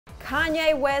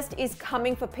Kanye West is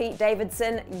coming for Pete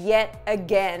Davidson yet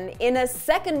again in a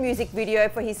second music video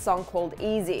for his song called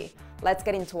Eazy. Let's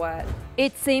get into it.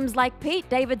 It seems like Pete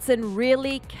Davidson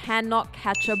really cannot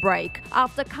catch a break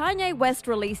after Kanye West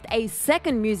released a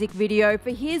second music video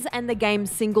for his and the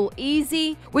Game's single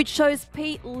Eazy, which shows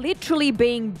Pete literally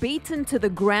being beaten to the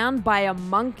ground by a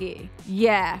monkey.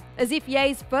 Yeah, as if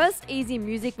Ye's first Eazy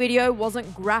music video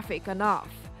wasn't graphic enough.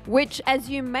 Which, as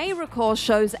you may recall,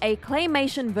 shows a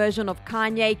claymation version of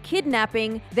Kanye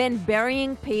kidnapping, then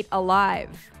burying Pete alive.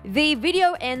 The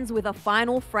video ends with a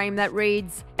final frame that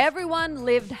reads, "Everyone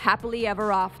lived happily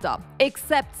ever after,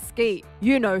 except Skeet.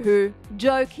 You know who.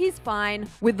 Joke, he's fine,"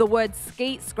 with the word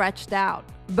Skeet scratched out.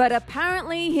 But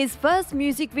apparently his first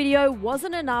music video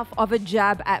wasn't enough of a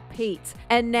jab at Pete,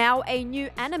 and now a new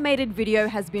animated video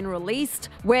has been released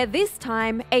where this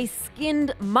time a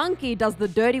skinned monkey does the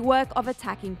dirty work of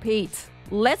attacking Pete.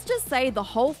 Let's just say the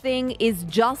whole thing is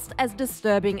just as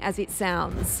disturbing as it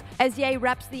sounds, as Ye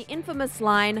raps the infamous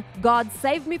line, "God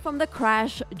save me from the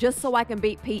crash just so I can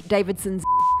beat Pete Davidson's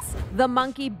ass." The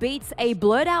monkey beats a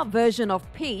blurred out version of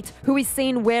Pete, who is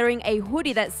seen wearing a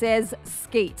hoodie that says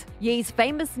Skeet, Ye's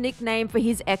famous nickname for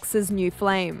his ex's new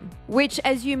flame. Which,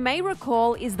 as you may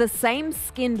recall, is the same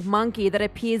skinned monkey that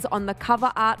appears on the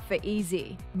cover art for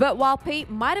Eazy. But while Pete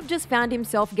might have just found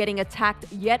himself getting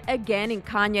attacked yet again in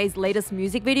Kanye's latest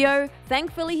music video,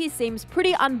 thankfully he seems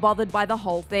pretty unbothered by the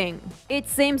whole thing. It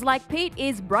seems like Pete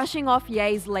is brushing off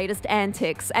Ye's latest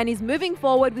antics and is moving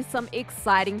forward with some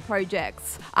exciting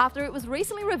projects, after it was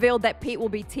recently revealed that Pete will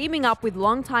be teaming up with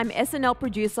longtime SNL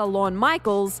producer Lorne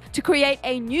Michaels to create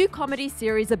a new comedy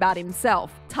series about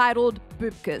himself, titled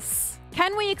Boopkus.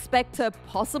 Can we expect to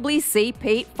possibly see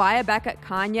Pete fire back at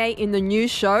Kanye in the new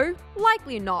show?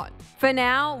 Likely not. For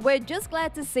now, we're just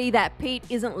glad to see that Pete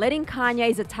isn't letting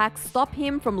Kanye's attacks stop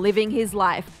him from living his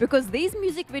life, because these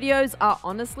music videos are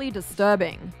honestly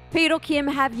disturbing. Pete or Kim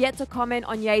have yet to comment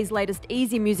on Ye's latest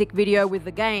Eazy music video with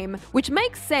The Game, which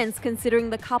makes sense considering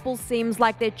the couple seems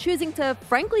like they're choosing to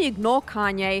frankly ignore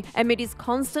Kanye amid his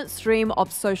constant stream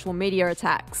of social media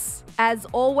attacks. As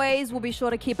always, we'll be sure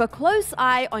to keep a close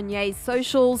eye on Ye's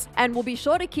socials, and we'll be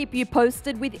sure to keep you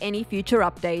posted with any future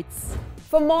updates.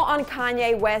 For more on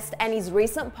Kanye West and his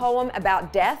recent poem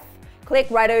about death, click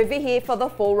right over here for the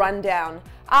full rundown.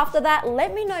 After that,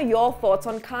 let me know your thoughts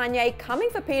on Kanye coming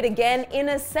for Pete again in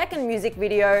a second music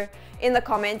video in the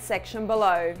comments section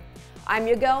below. I'm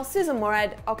your girl, Sussan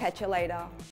Mourad. I'll catch you later.